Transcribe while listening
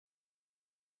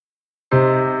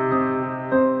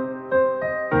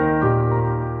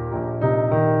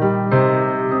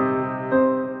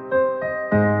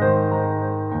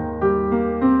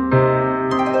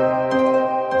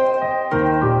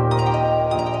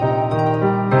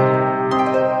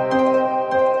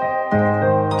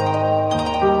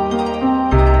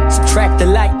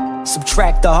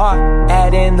track the heart,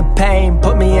 add in the pain,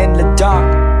 put me in the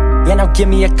dark. Yeah, now give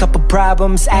me a couple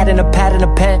problems, add in a pad and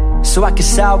a pen, so I can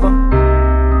solve them.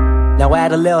 Now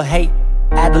add a little hate,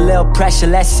 add a little pressure,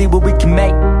 let's see what we can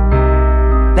make.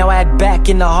 Now add back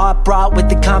in the heart brought with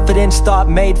the confidence thought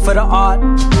made for the art.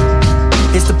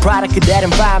 It's the product of that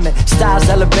environment. Styles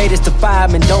elevators to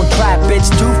firemen. Don't try,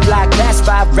 bitch, too fly. Class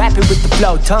 5, rapping with the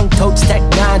flow. Tongue totes, tech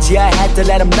 9s, yeah, I had to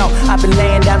let them know. I've been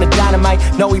laying down the dynamite,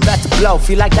 know we about to blow.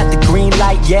 Feel like got the green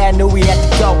light, yeah, I knew we had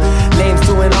to go. Lames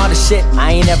doing all the shit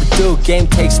I ain't ever do. Game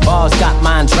takes balls, got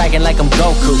mine dragging like I'm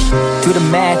Goku. Do the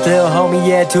math, little homie,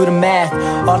 yeah, do the math.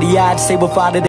 All the odds say we'll follow the